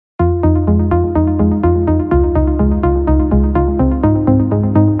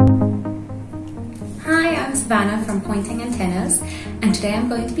Savannah from Poynting Antennas, and today I'm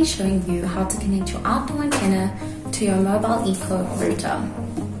going to be showing you how to connect your outdoor antenna to your Mobileeco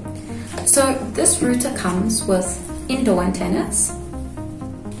router. So this router comes with indoor antennas,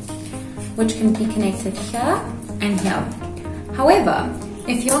 which can be connected here and here. However,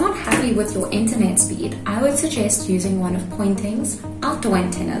 if you're not happy with your internet speed, I would suggest using one of Poynting's outdoor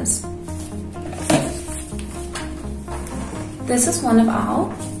antennas. This is one of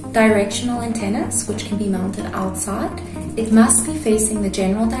our directional antennas, which can be mounted outside. It must be facing the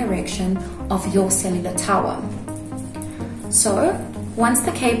general direction of your cellular tower. So, once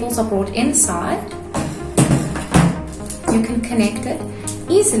the cables are brought inside, you can connect it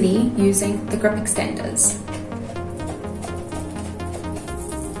easily using the grip extenders.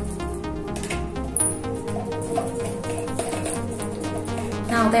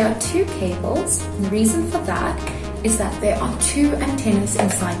 Now there are two cables, and the reason for that is that there are two antennas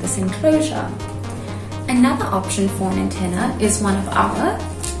inside this enclosure. Another option for an antenna is one of our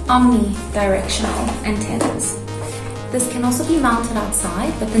omni-directional antennas. This can also be mounted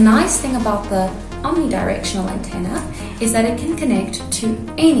outside, but the nice thing about the omnidirectional antenna is that it can connect to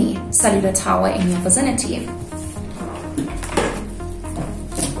any cellular tower in your vicinity.